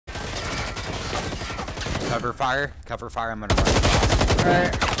Cover fire. Cover fire. I'm gonna run.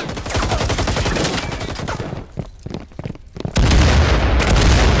 Alright.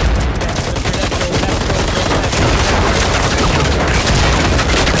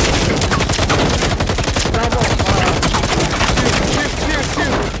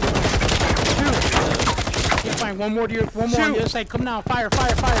 One more on the other side. Come now. Fire. Let's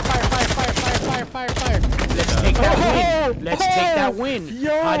take that win. Let's take that win.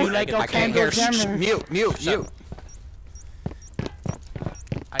 Yo. How do you like I can't hear. Mute.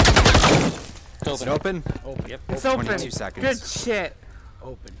 Is it open? Open. Yep. It's open. 22 seconds. Good shit.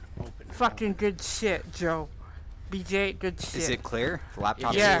 Open. Fucking good shit, Joe. BJ, good shit. Is it clear? The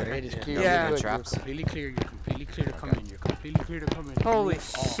laptop's Yeah. clear? It is clear. Yeah. No traps? You're completely clear. You're completely clear to come in. You're completely clear to come in. Holy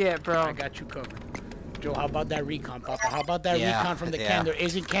shit, bro. I got you covered. Joe, how about that recon, Papa? How about that Yeah, recon from the yeah. Candor?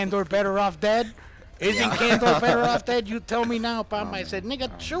 Isn't Candor better off dead? Isn't Candor better off dead? You tell me now, Papa. I said, nigga,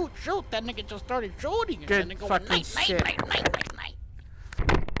 shoot. That nigga just started shooting. Good And then fucking night. shit.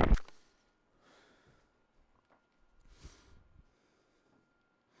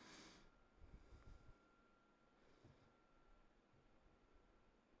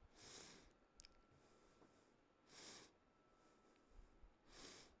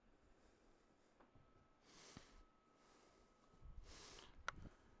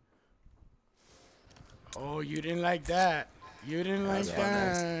 Oh, you didn't like that. You didn't like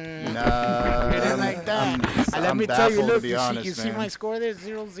that. Nah. You didn't like that. Let I'm me tell you, baffled, to look, be you honest, see man. my score there?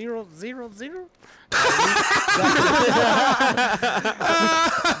 0-0-0-0.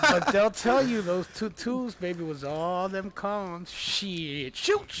 But they'll tell you those 2 twos, baby, was all them cones. Shit.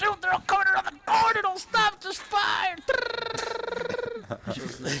 Shoot, they're all coming around the corner. Don't stop, just fire.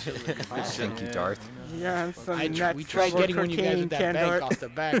 Thank you, Darth. Yeah, some We tried getting one of you guys with that bank off the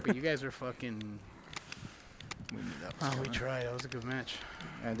back, but you guys are fucking... we tried. That was a good match.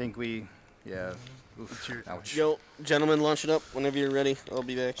 I think we, yeah. Oof. Ouch. Yo, gentlemen, launch it up whenever you're ready. I'll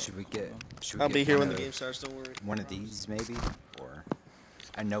be back. Should we get I'll be here one when the of- game starts. Don't worry. One of these, maybe? Or...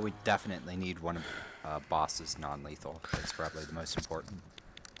 I know we definitely need one of boss's non-lethal. That's probably the most important.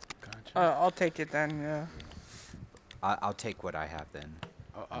 Gotcha. I'll take it then, yeah. I'll take what I have then.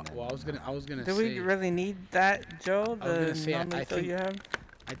 Well, I was gonna Do say... we really need that, Joe? I was The gonna say, I non-lethal think- you have?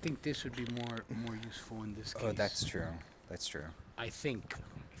 I think this would be more useful in this case. Oh, that's true. That's true. I think.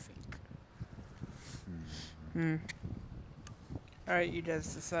 Alright, you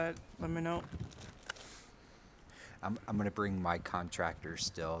guys decide. Let me know. I'm gonna bring my contractor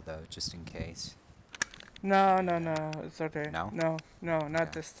still though, just in case. No, it's okay. No? No, not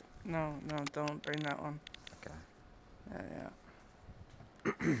Okay. this. No, don't bring that one. Okay. Yeah.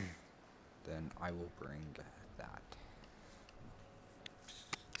 Then I will bring that.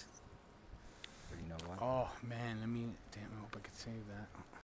 But you know what? Oh man, damn, I hope I could save that.